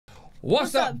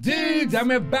What's up, dudes? And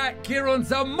we're back here on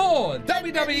some more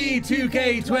WWE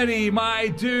 2K20. My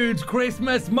dudes,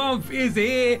 Christmas month is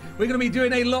here. We're going to be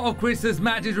doing a lot of Christmas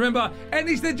matches. Remember,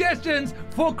 any suggestions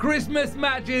for Christmas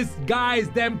matches? Guys,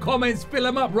 them comments, fill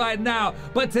them up right now.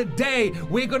 But today,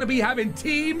 we're going to be having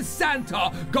Team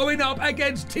Santa going up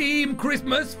against Team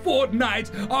Christmas Fortnite.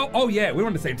 Oh yeah, we're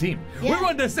on the same team. Yeah. We're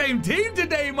on the same team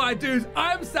today, my dudes.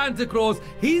 I'm Santa Claus,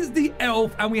 he's the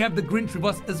elf, and we have the Grinch with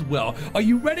us as well. Are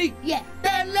you ready? Yeah.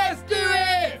 Then let's do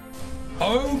it!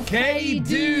 Okay,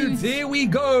 dudes, here we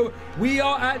go. We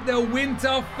are at the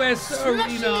Winterfest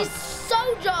Arena.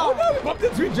 Soldier! Oh no, we bumped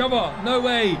into each other. No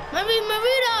way. Maybe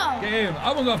Maruda. Get him. I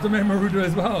want to go after Maruda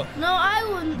as well. No, I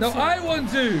want to. No, I want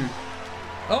to.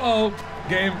 Uh-oh.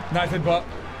 Get him. Nice headbutt.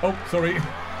 Oh, sorry.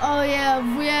 Oh,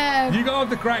 yeah. You go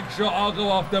after Crack Shot, I'll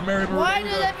go after Maruda. Why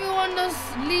does everyone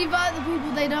just leave out the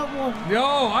people they don't want? Yo,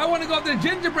 I want to go after the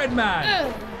Gingerbread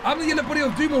Man. I'm the yellow body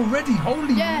of doom already.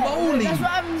 Holy moly. That's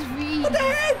what happens for you. What the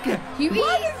heck?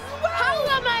 How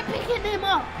am I picking him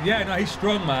up? Yeah, no, he's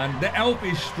strong, man. The elf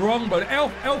is strong, bro. The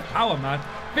elf power, man.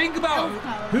 Think about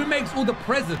who makes all the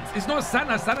presents. It's not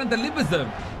Santa. Santa delivers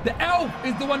them. The elf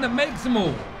is the one that makes them all.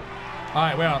 All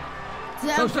right, well.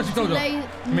 So,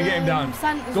 let me get him down.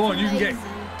 Santa's go on, you can get.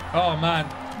 Oh man.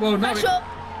 Well, no.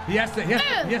 He has to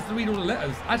read all the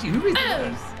letters. Actually, who reads the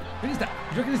letters? Who reads that?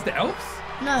 Do you reckon it's the elves?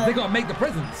 No. They gotta make the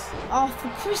presents. Oh, for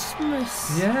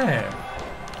Christmas. Yeah.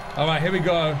 All right, here we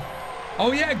go.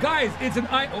 Oh yeah, guys, it's an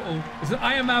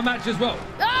Iron Man match as well.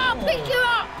 Oh, pick you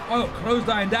up. Oh,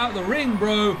 clotheslined out the ring,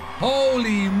 bro.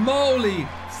 Holy moly.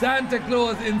 Santa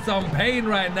Claus in some pain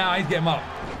right now. He's getting up.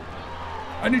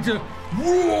 I need to.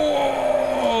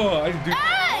 Whoa! I need to do.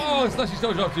 Hey! Oh, Slushy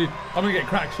Soldier up to you. I'm gonna get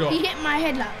Crack Shot. He hit my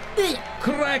head like.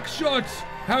 Crack Shot.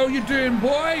 How you doing,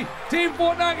 boy? Team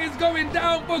Fortnite is going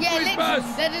down for Christmas.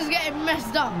 Literally, they're just getting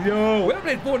messed up. Yo, we haven't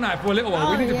played Fortnite for a little while.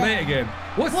 We need to play it again.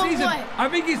 What season? I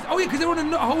think it's. Oh yeah, because they're on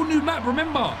a whole new map.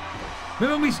 Remember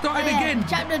when we started again?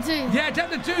 Chapter 2. Yeah,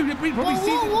 Chapter 2.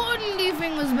 What one do you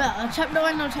think was better? Chapter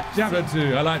 1 or Chapter 2? Chapter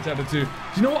 2. I like Chapter 2. Do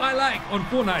you know what I like on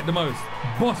Fortnite the most?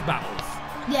 Boss battles.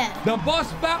 Yeah. The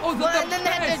boss battles are the best. And then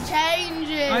they had to change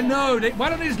it. I know. Why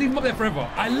don't they just leave them up there forever?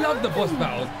 I love the boss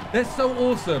battles. They're so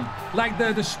awesome. Like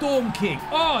the Storm King.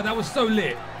 Oh, that was so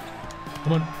lit.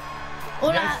 Come on.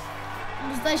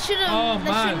 They shouldn't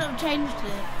have changed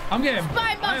it. I am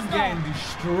getting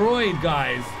destroyed,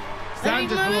 guys.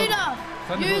 Santa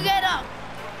Claus. You get up.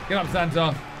 Get up,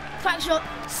 Santa. Crack Shot.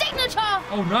 Signature.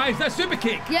 Oh, nice. That's super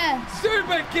kick. Yeah.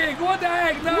 Super kick. What the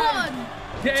heck? Nice.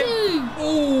 1, 2.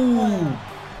 Ooh.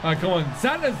 All right, come on.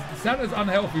 Santa's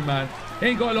unhealthy, man. He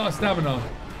ain't got a lot of stamina.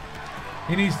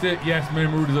 He needs to. Yes,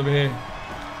 Maruda's over here.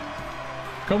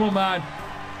 Come on, man.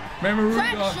 Maruda.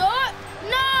 Crack Shot.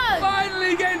 No.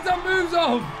 Finally getting some moves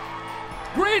off.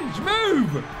 Grinch,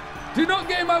 move. Do not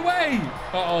get in my way.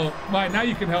 Uh-oh. Right, now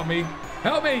you can help me.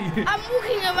 Help me. I'm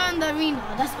walking around the arena.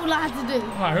 That's all I had to do.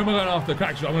 All right, who am I going after?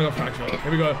 Crack Shot. I'm going to go Crack Shot.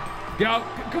 Here we go. Get out.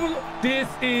 Come on. This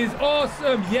is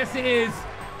awesome. Yes, it is.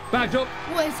 Back up.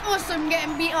 Well, it's awesome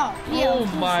getting beat up. Oh,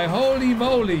 my holy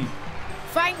moly.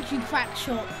 Thank you, Crack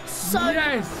Shot.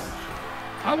 Yes.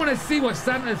 I want to see what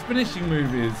Santa's finishing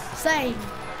move is. Same.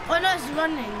 Oh, no, it's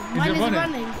running. Mine is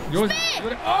running.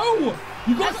 Spear. Oh,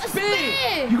 you got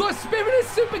spear. You got spear with a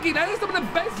super kick. That is some of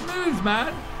the best moves,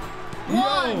 man.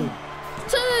 1,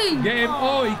 2. Get him.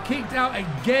 Oh, he kicked out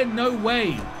again. No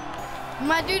way.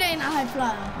 My dude ain't a high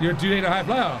flyer. Your dude ain't a high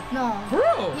flyer? No. For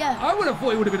real? Yeah. I would have thought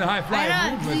he would have been a high flyer.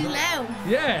 I know, because he's low.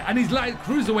 Yeah, and he's like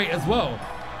cruiserweight as well.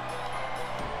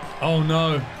 Oh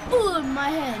no. Ooh, my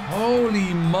head.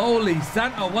 Holy moly.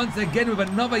 Santa once again with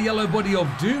another yellow body of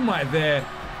doom right there.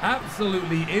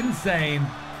 Absolutely insane.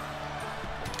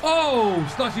 Oh,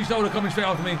 Slushy Shoulder coming straight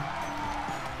after me.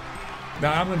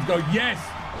 Now I'm going to go, yes.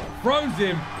 Throws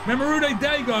him. Maruda,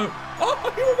 there you go. Oh,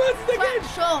 he reverses again.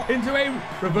 Into a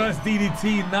reverse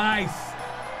DDT. Nice.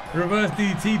 Reverse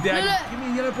DDT there. Look, give me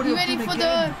a yellow body you of ready doom for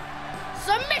again. the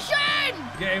submission?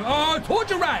 Get him. Oh,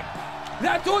 torture rack.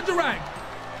 That torture rack.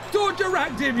 Torture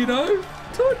racked him, you know.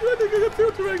 Torture rack. Is that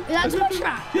torture rack? Yeah, that's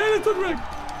torture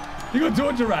rack. You got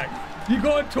torture rack. You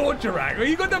got a torture rack.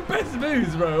 You got the best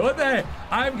moves, bro. What the heck?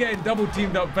 I'm getting double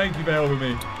teamed up. Thank you for helping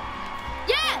me.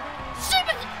 Yeah.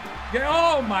 Super. Yeah.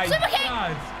 Oh my Super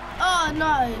God. Kick. Oh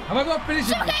no. Have I got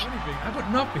finishes or anything? I've got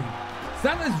nothing.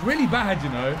 Santa's really bad, you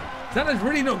know. Santa's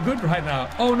really not good right now.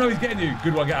 Oh no, he's getting you.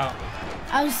 Good one, get out.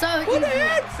 I'm so What the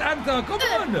heck, Santa? Come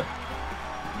on.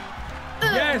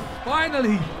 Yes,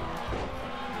 finally.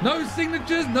 No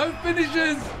signatures, no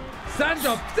finishes.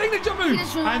 Santa, signature move.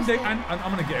 And I'm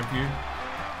going to get him for you.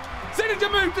 Signature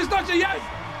move to Snatcher, yes.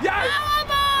 Yes. Power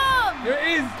bomb. Here it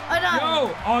is. I know.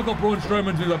 Yo. Oh, I got Braun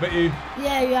Strowman's move, I bet you.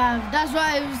 Yeah, you have. That's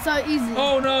why it was so easy.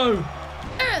 Oh, no.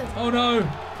 Oh, no.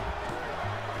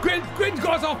 Grinch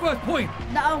got us our first point.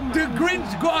 The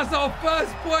Grinch got us our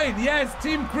first point. Yes,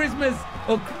 Team Christmas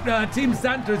or Team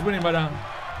Santa is winning right now.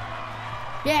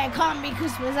 Yeah, it can't be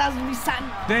Christmas. It has to be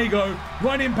Santa. There you go.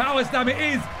 Running power slam it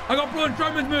is. I got Braun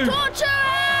Strowman's move. Torture!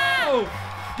 Oh,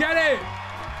 get it.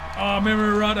 Oh,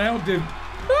 Memory Run, I helped him.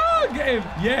 Oh, get him.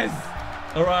 Yes.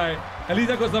 All right. At least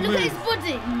I got some moves. Look at his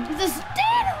body. He's a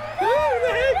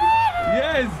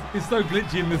Yes. It's so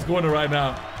glitchy in this corner right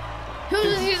now.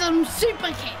 Who's using super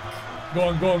kick? Go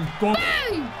on. Boom!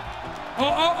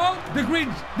 Oh. The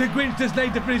Grinch just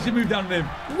laid the finishing move down on him.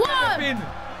 1,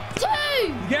 2,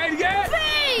 Get. 3.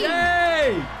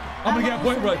 Yay. I'm going to get a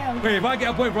point for us. Wait, if I get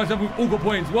a point for us, we've all got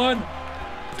points. 1,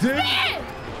 2,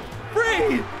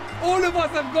 3. All of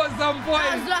us have got some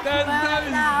points. That's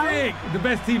so sick. The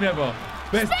best team ever.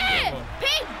 Best team ever.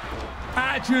 Pig.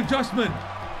 Attitude adjustment.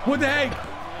 What the heck?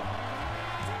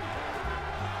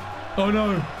 Oh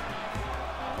no.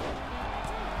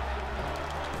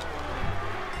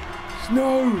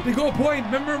 No, they got a point.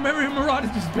 Remember Murata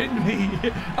just pinned me.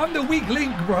 I'm the weak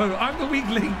link, bro. I'm the weak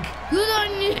link. Good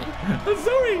on you. I'm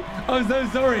sorry. I'm so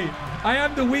sorry. I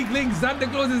am the weak link. Santa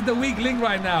Claus is the weak link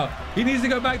right now. He needs to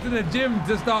go back to the gym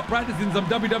to start practicing some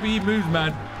WWE moves,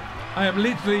 man. I am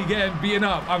literally getting beaten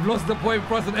up. I've lost the point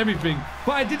for us and everything.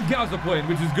 But I did get us a point,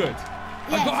 which is good.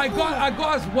 Yes, I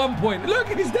got us 1 point. Look,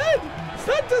 he's dead.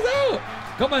 Santa's out.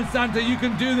 Come on, Santa, you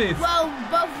can do this. Well,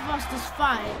 both of us just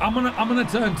fight. I'm gonna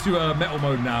turn to metal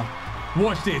mode now.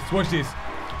 Watch this.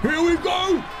 Here we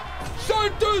go.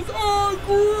 Santa's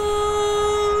angry.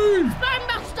 Spine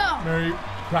buster. Mary,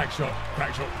 crack shot.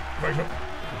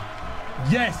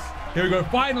 Yes. Here we go.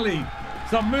 Finally,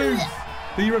 some moves.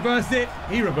 Did he reverse it?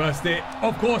 He reversed it.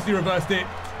 Of course, he reversed it.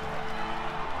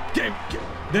 Get.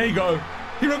 There you go.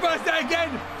 He reversed it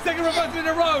again. Second reversal in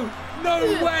a row. No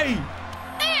way.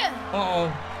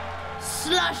 Uh-oh.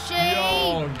 Slushy.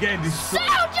 Yo, getting destroyed.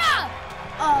 Soldier!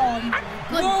 Oh, my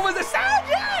goodness. What was a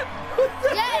soldier?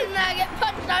 Yeah, get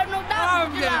punched out, no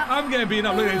doubt. I'm getting beaten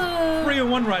up. Look at this.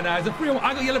 3-1 right now. It's a 3-1.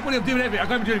 I got yellow body. I'm doing everything. I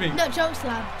can't do anything. No, choke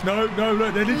slam. No.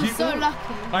 Look, they're literally. You're so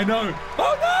lucky. I know.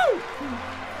 Oh, no!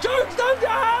 Choke slam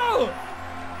down!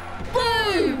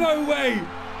 Boom! No way.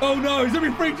 Oh, no. It's going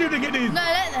to be 3-2 to get this. No,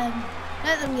 let them.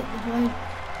 Let them get the point.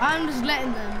 I'm just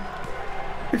letting them.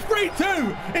 It's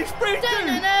 3-2! It's 3-2!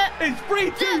 It's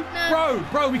 3-2!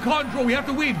 Bro, we can't draw. We have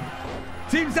to win.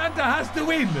 Team Santa has to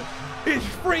win. It's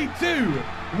 3-2.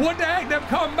 What the heck? They've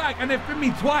come back and they've pinned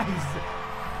me twice.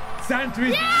 Santa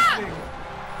is the weak link.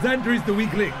 Santa is the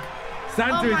weak link.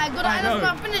 Santa oh my god, I lost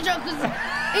my finisher because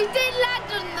he did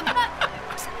land on the butt.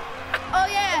 Oh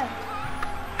yeah.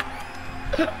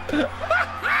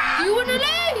 You want to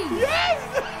lose? Yes!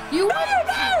 You want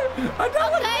to? I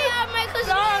don't want to win.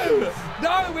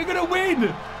 No, we're going to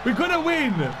win. We're going to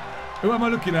win. Who am I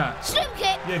looking at? Slip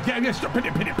kick. Yeah, get him. Yeah, stop. Pin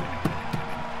it.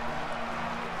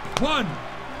 1,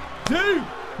 2.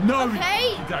 No.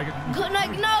 Okay.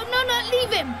 No,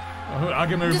 leave him. I'll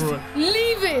get him. Just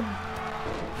leave him.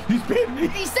 He's pinned me.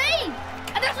 You see?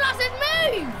 And that's what I said,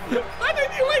 move. Why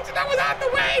didn't you wait till I was out of the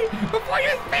way before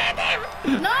you speared him?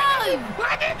 No.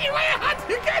 Why didn't you wait? I had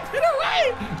to get to the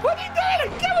way. What are you doing?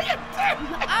 Get what you're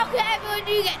doing. Okay, everyone,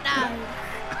 you get down.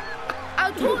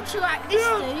 I'll torture you like this,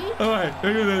 dude. All right,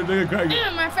 there you go, crack it.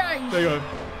 In my face. There you go.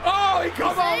 Oh, he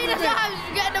come on. See, that's what happens if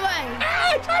you get in the way.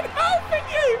 I tried helping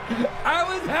you. I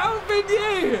was helping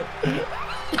you.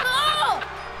 No.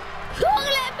 Don't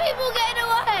let people get in the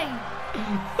way.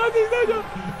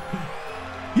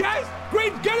 Yes,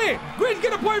 Grinch, get it. Grinch,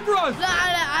 get a point for us. No,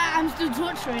 I'm still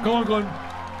torturing. Go on.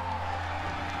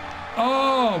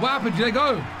 Oh, what happened? Did they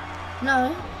go?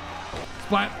 No.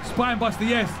 Spine buster,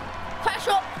 yes. Crack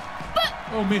shot. But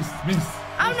oh, miss.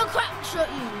 I'm gonna crack shot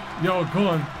you. Yo, come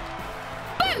on.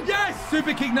 Boom. Yes,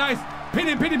 super kick, nice. Pin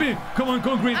him. Come on,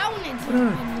 Grinch. I wanted to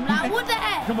win him. Like, what the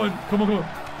heck? Come on.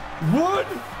 What?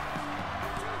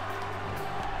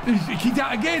 He kicked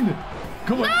out again.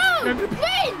 Come on. No, win.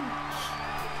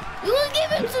 You will give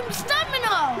him some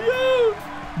stamina. Yo,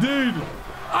 dude,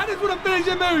 I just want to finish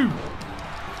a move.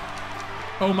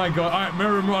 Oh my god. All right,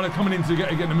 Mary Murata coming in to get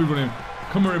the move on him.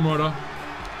 Come on, Murata.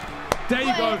 There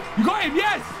you go. You got him,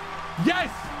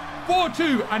 yes.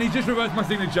 4-2, and he just reversed my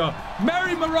signature.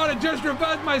 Mary Murata just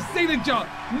reversed my signature.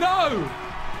 No.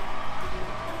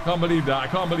 I can't believe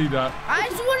that. I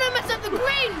just want to mess up the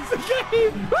Grinch.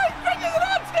 Grinch is on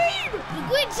our team. The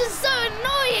Grinch is so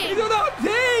annoying. He's on our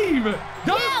team.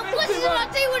 Yeah, of course he's on our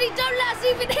team when he don't let us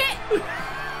even hit.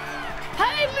 How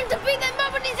are you meant to beat them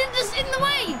up when he's just in the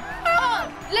way? Oh,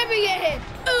 let me get hit.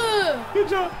 Good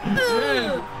job.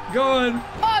 Yeah. Go on.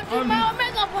 Oh, just my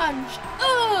mega punch.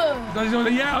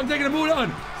 Yeah, I'm taking them all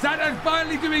on. Santa's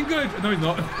finally doing good. No, he's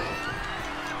not.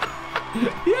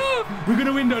 Yeah, we're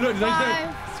gonna win though. Look, there's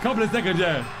a couple of seconds.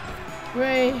 Yeah.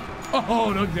 3.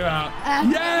 Oh, knocked him out.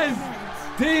 Yes.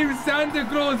 Team Santa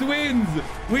Claus wins.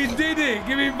 We did it.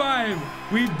 Give me 5.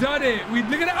 We done it. We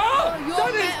look at it. Oh,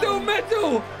 Santa's still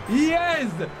metal.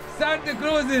 Yes. Santa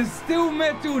Claus is still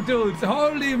metal, dudes.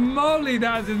 Holy moly,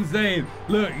 that's insane.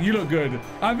 Look, you look good.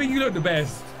 I think you look the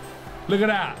best. Look at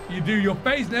that. You do. Your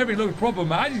face and everything looks proper,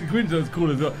 man. Actually, Quinton looks cool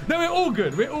as well. No, we're all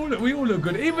good. We all look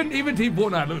good. Even Team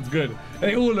Fortnite looks good.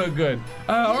 They all look good.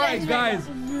 All right, guys.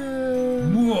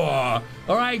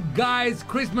 All right, guys.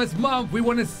 Christmas month. We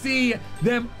want to see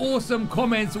them awesome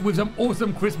comments with some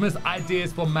awesome Christmas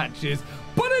ideas for matches.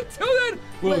 But until then,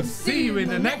 we'll see you in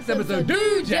the next episode.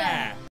 Dude, yeah.